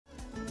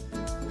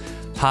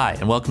Hi,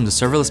 and welcome to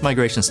Serverless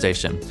Migration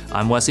Station.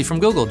 I'm Wesley from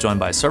Google, joined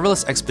by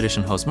Serverless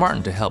Expedition host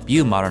Martin to help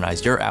you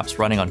modernize your apps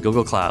running on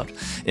Google Cloud.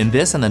 In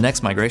this and the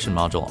next migration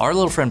module, our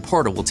little friend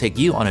Portal will take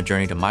you on a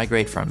journey to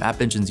migrate from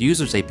App Engine's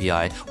Users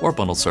API or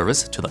bundle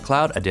service to the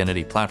Cloud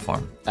Identity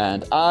Platform.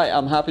 And I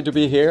am happy to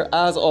be here,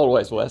 as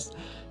always, Wes.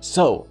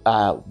 So,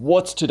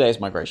 what's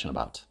today's migration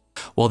about?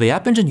 Well, the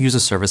App Engine User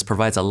Service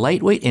provides a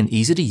lightweight and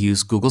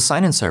easy-to-use Google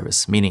sign-in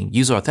service, meaning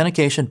user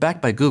authentication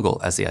backed by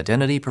Google as the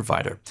identity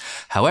provider.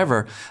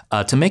 However,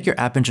 to make your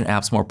App Engine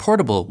apps more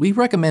portable, we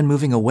recommend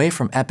moving away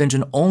from App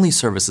Engine-only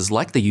services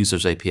like the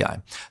Users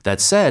API. That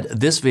said,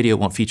 this video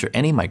won't feature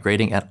any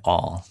migrating at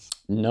all.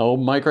 No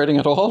migrating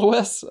at all,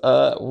 Wes?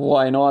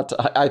 Why not?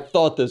 I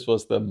thought this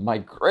was the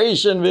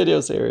migration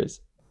video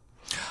series.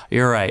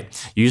 You're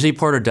right. Usually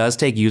Porter does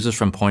take users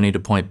from point A to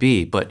point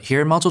B, but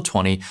here in Module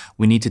 20,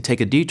 we need to take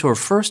a detour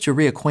first to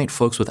reacquaint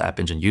folks with App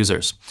Engine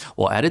users.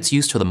 We'll add its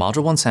use to the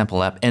Module 1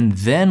 sample app, and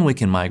then we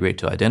can migrate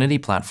to Identity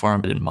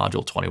Platform in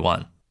Module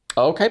 21.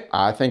 Okay,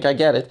 I think I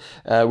get it.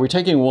 We're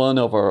taking one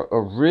of our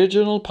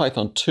original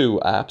Python 2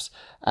 apps,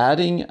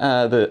 adding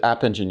the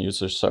App Engine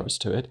User Service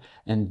to it,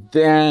 and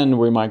then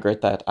we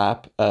migrate that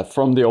app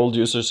from the old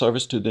user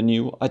service to the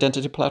new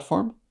Identity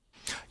Platform.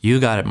 You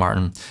got it,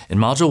 Martin. In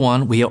Module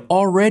 1, we have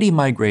already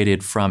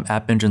migrated from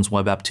App Engine's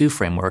Web App 2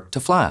 framework to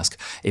Flask,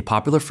 a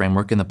popular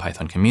framework in the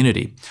Python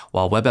community.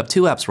 While Web App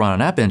 2 apps run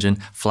on App Engine,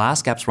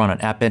 Flask apps run on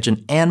App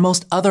Engine and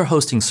most other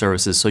hosting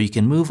services, so you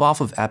can move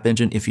off of App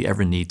Engine if you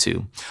ever need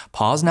to.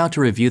 Pause now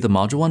to review the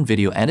Module 1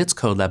 video and its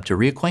code lab to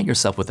reacquaint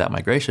yourself with that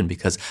migration,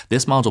 because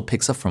this module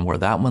picks up from where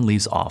that one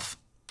leaves off.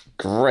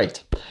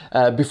 Great.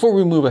 Before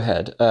we move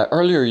ahead,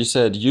 earlier you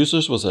said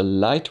Users was a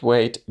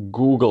lightweight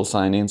Google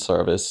sign-in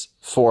service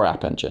for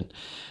App Engine.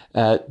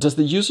 Does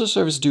the user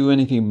service do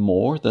anything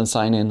more than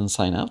sign in and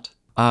sign out?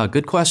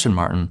 Good question,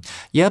 Martin.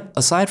 Yep,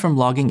 aside from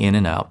logging in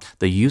and out,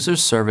 the user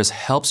service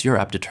helps your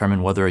app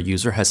determine whether a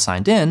user has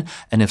signed in,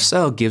 and if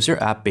so, gives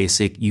your app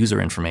basic user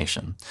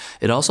information.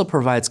 It also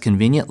provides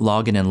convenient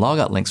login and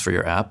logout links for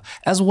your app,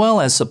 as well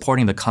as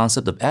supporting the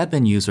concept of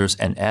admin users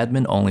and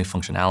admin-only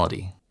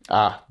functionality.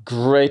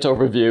 Great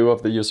overview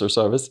of the user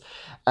service.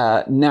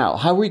 Now,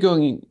 how are we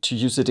going to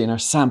use it in our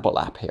sample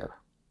app here?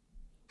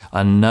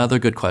 Another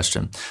good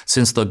question.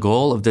 Since the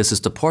goal of this is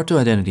to port to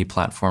Identity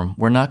Platform,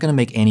 we're not going to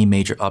make any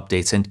major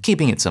updates and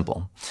keeping it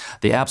simple.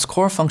 The app's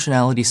core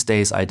functionality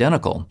stays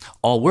identical.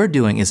 All we're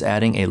doing is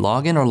adding a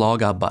login or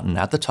logout button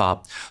at the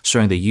top,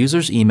 showing the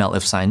user's email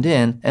if signed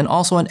in, and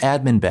also an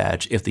admin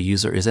badge if the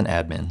user is an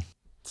admin.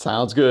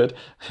 Sounds good.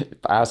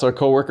 As our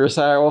coworker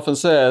Sarah often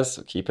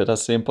says, keep it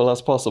as simple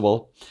as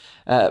possible.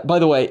 By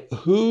the way,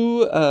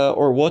 who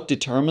or what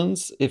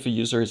determines if a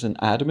user is an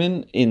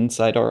admin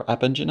inside our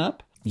App Engine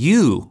app?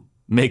 You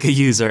make a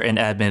user an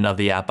admin of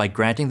the app by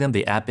granting them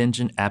the App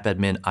Engine App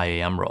Admin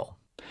IAM role.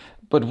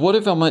 But what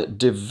if I'm a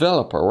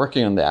developer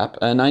working on the app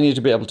and I need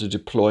to be able to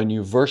deploy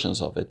new versions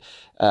of it?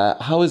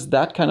 How is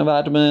that kind of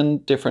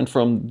admin different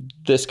from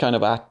this kind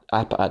of app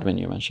admin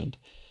you mentioned?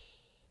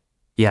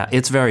 Yeah,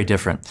 it's very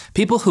different.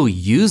 People who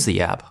use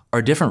the app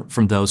are different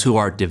from those who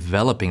are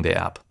developing the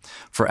app.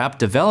 For app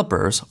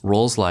developers,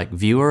 roles like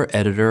viewer,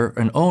 editor,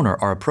 and owner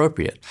are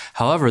appropriate.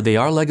 However, they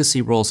are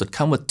legacy roles that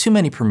come with too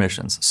many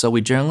permissions, so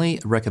we generally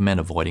recommend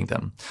avoiding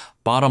them.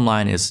 Bottom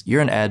line is,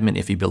 you're an admin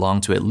if you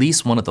belong to at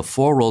least one of the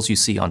 4 roles you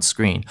see on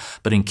screen,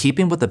 but in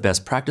keeping with the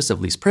best practice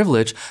of least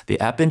privilege, the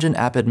App Engine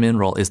App Admin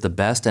role is the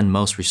best and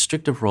most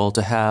restrictive role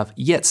to have,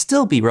 yet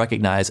still be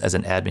recognized as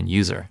an admin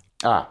user.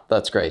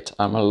 That's great.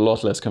 I'm a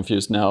lot less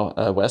confused now,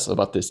 Wes,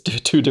 about these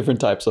two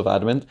different types of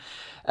admin.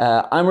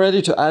 I'm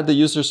ready to add the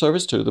user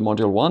service to the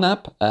Module 1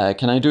 app.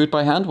 Can I do it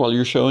by hand while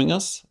you're showing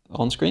us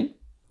on screen?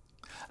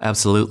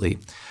 Absolutely.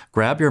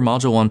 Grab your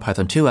Module 1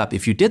 Python 2 app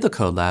if you did the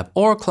code lab,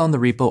 or clone the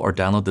repo or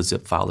download the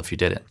zip file if you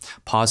didn't.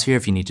 Pause here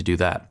if you need to do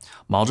that.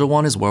 Module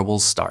 1 is where we'll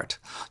start.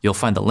 You'll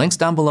find the links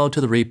down below to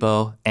the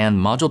repo and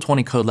Module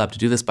 20 code lab to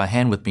do this by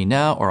hand with me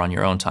now or on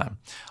your own time.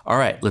 All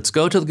right, let's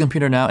go to the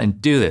computer now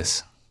and do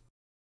this.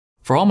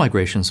 For all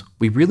migrations,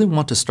 we really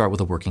want to start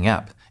with a working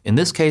app, in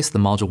this case the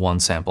Module 1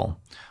 sample.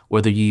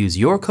 Whether you use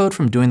your code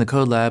from doing the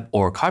code lab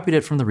or copied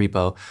it from the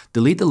repo,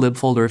 delete the lib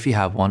folder if you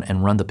have one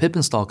and run the pip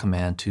install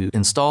command to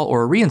install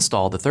or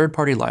reinstall the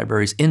third-party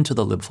libraries into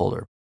the lib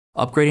folder.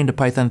 Upgrading to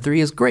Python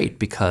 3 is great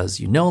because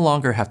you no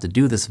longer have to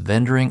do this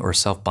vendoring or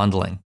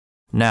self-bundling.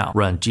 Now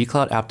run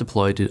gcloud app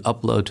deploy to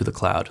upload to the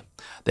cloud.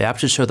 The app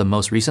should show the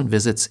most recent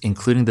visits,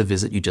 including the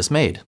visit you just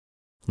made.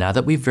 Now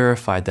that we've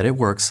verified that it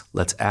works,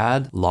 let's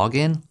add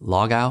login,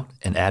 logout,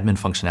 and admin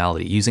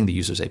functionality using the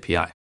Users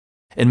API.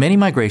 In many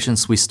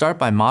migrations, we start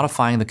by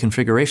modifying the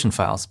configuration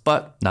files,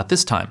 but not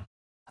this time.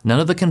 None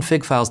of the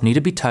config files need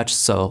to be touched,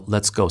 so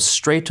let's go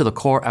straight to the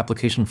core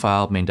application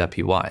file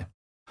main.py.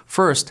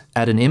 First,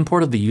 add an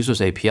import of the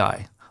Users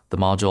API, the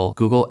module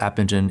Google App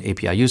Engine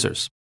API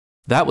Users.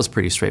 That was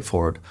pretty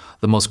straightforward.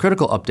 The most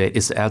critical update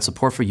is to add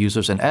support for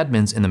users and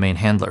admins in the main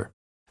handler.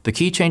 The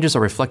key changes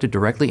are reflected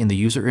directly in the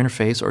user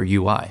interface or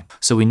UI,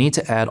 so we need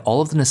to add all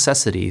of the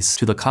necessities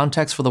to the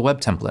context for the web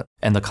template,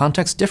 and the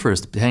context differs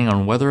depending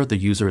on whether the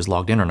user is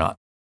logged in or not.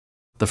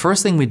 The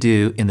first thing we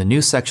do in the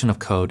new section of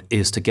code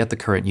is to get the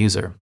current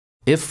user.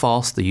 If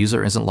false, the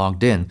user isn't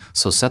logged in,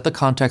 so set the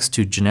context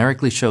to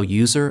generically show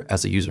user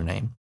as a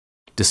username.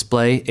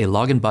 Display a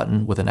login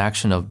button with an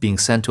action of being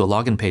sent to a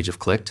login page if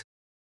clicked.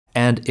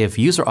 And if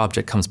user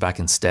object comes back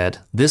instead,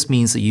 this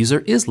means the user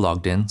is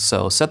logged in,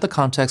 so set the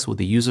context with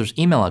the user's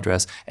email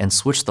address and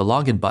switch the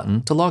login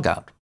button to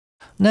logout.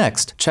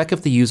 Next, check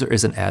if the user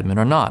is an admin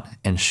or not,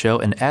 and show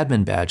an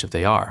admin badge if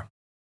they are.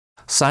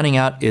 Signing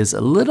out is a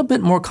little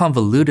bit more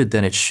convoluted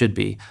than it should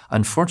be.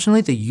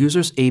 Unfortunately, the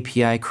user's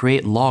API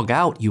create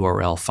logout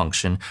URL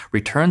function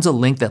returns a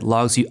link that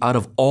logs you out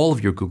of all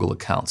of your Google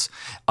accounts,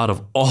 out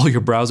of all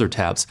your browser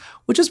tabs,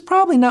 which is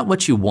probably not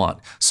what you want.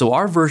 So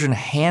our version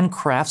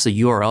handcrafts a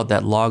URL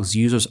that logs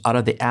users out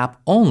of the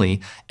app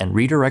only and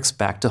redirects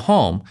back to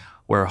home,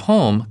 where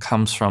home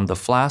comes from the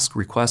Flask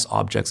request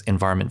object's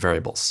environment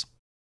variables.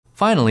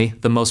 Finally,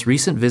 the most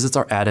recent visits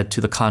are added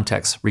to the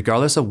context,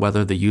 regardless of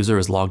whether the user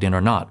is logged in or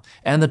not,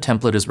 and the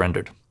template is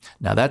rendered.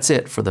 Now that's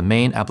it for the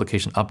main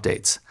application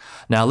updates.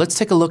 Now let's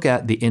take a look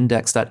at the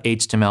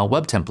index.html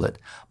web template.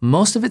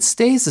 Most of it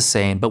stays the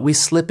same, but we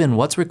slip in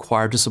what's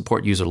required to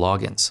support user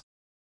logins.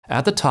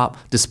 At the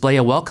top, display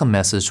a welcome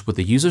message with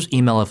the user's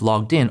email if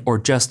logged in, or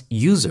just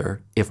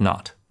user if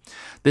not.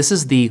 This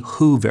is the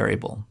who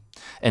variable.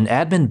 An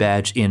admin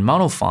badge in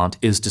monofont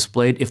is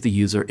displayed if the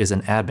user is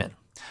an admin.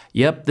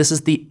 Yep, this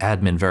is the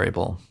admin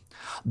variable.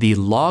 The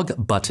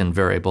log button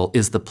variable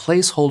is the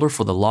placeholder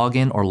for the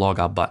login or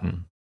logout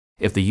button.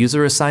 If the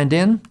user is signed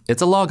in,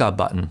 it's a logout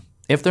button.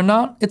 If they're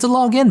not, it's a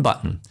login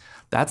button.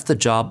 That's the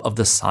job of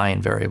the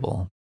sign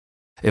variable.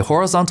 A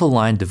horizontal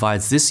line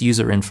divides this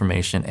user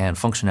information and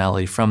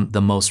functionality from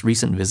the most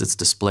recent visits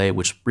display,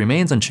 which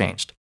remains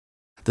unchanged.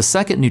 The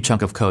second new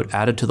chunk of code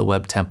added to the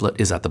web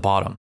template is at the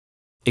bottom.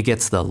 It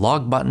gets the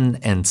log button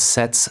and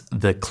sets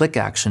the click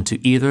action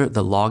to either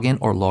the login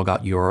or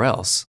logout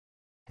URLs.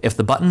 If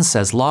the button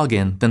says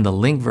login, then the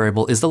link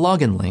variable is the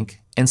login link,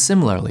 and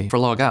similarly for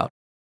logout.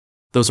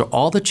 Those are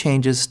all the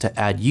changes to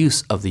add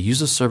use of the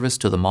user service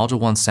to the Module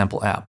 1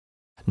 sample app.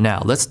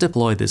 Now let's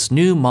deploy this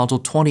new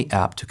Module 20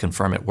 app to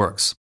confirm it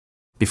works.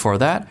 Before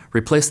that,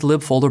 replace the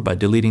lib folder by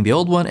deleting the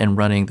old one and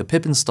running the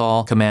pip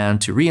install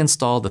command to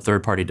reinstall the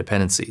third-party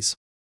dependencies.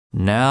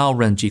 Now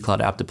run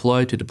gcloud app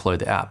deploy to deploy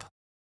the app.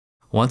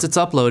 Once it's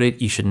uploaded,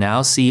 you should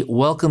now see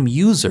Welcome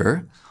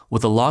User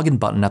with a login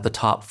button at the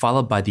top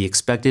followed by the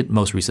expected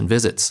most recent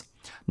visits.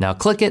 Now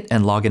click it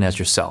and log in as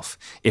yourself.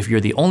 If you're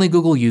the only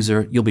Google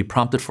user, you'll be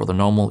prompted for the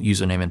normal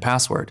username and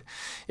password.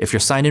 If you're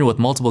signed in with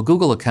multiple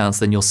Google accounts,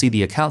 then you'll see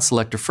the account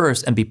selector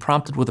first and be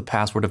prompted with a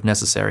password if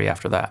necessary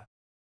after that.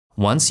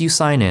 Once you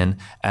sign in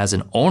as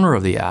an owner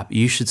of the app,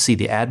 you should see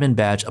the admin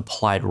badge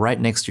applied right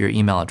next to your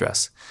email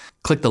address.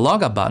 Click the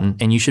logout button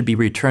and you should be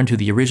returned to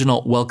the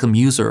original welcome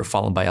user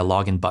followed by a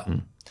login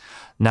button.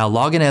 Now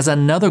log in as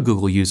another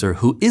Google user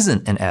who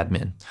isn't an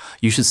admin.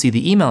 You should see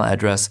the email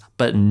address,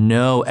 but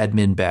no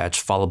admin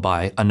badge followed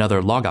by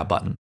another logout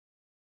button.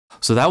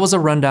 So that was a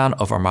rundown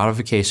of our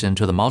modification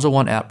to the Module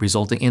 1 app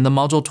resulting in the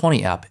Module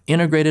 20 app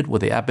integrated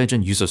with the App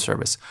Engine user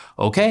service.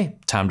 Okay,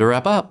 time to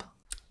wrap up.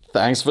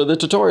 Thanks for the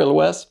tutorial,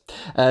 Wes.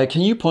 Can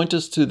you point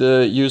us to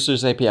the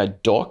user's API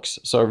docs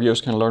so our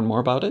viewers can learn more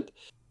about it?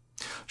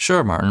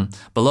 Sure, Martin.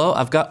 Below,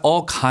 I've got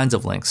all kinds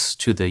of links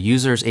to the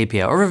user's API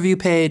overview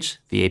page,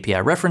 the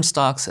API reference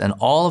docs, and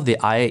all of the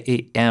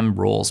IAM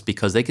roles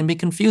because they can be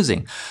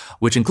confusing,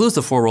 which includes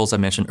the 4 roles I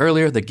mentioned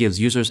earlier that gives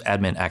users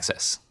admin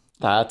access.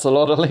 That's a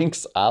lot of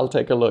links. I'll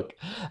take a look.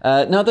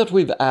 Now that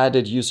we've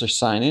added user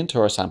sign-in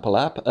to our sample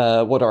app,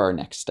 what are our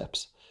next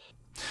steps?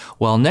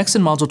 Well, next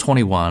in Module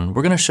 21,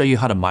 we're going to show you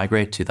how to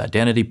migrate to the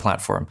identity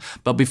platform.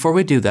 But before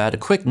we do that, a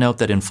quick note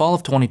that in fall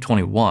of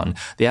 2021,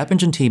 the App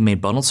Engine team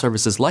made bundled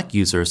services like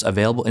users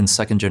available in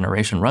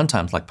second-generation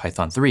runtimes like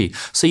Python 3,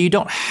 so you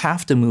don't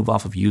have to move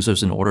off of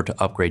users in order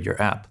to upgrade your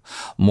app.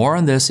 More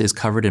on this is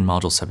covered in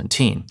Module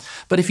 17.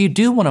 But if you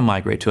do want to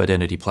migrate to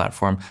Identity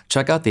Platform,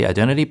 check out the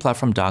Identity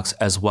Platform docs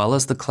as well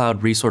as the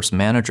Cloud Resource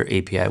Manager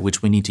API,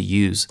 which we need to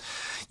use.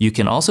 You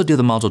can also do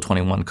the Module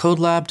 21 Code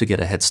Lab to get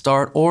a head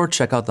start, or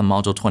check out the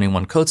Module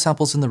 21 code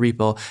samples in the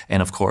repo,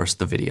 and of course,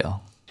 the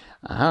video.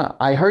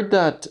 I heard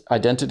that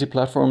Identity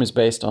Platform is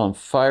based on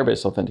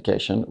Firebase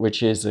authentication,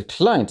 which is a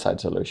client-side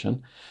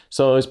solution.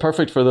 So it's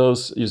perfect for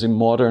those using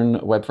modern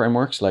web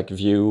frameworks like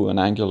Vue and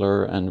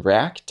Angular and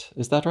React.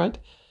 Is that right?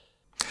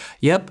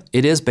 Yep,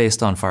 it is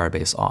based on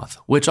Firebase Auth,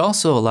 which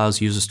also allows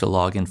users to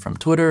log in from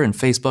Twitter and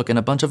Facebook and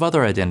a bunch of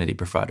other identity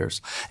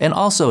providers. And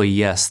also,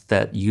 yes,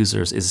 that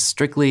users is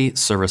strictly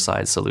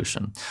server-side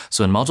solution.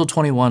 So in Module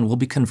 21, we'll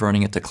be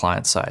converting it to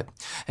client-side.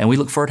 And we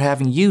look forward to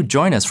having you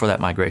join us for that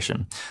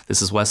migration.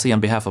 This is Wesley on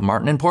behalf of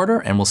Martin and Porter,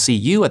 and we'll see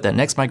you at that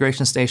next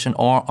migration station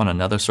or on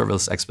another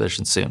serverless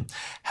expedition soon.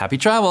 Happy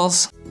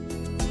travels!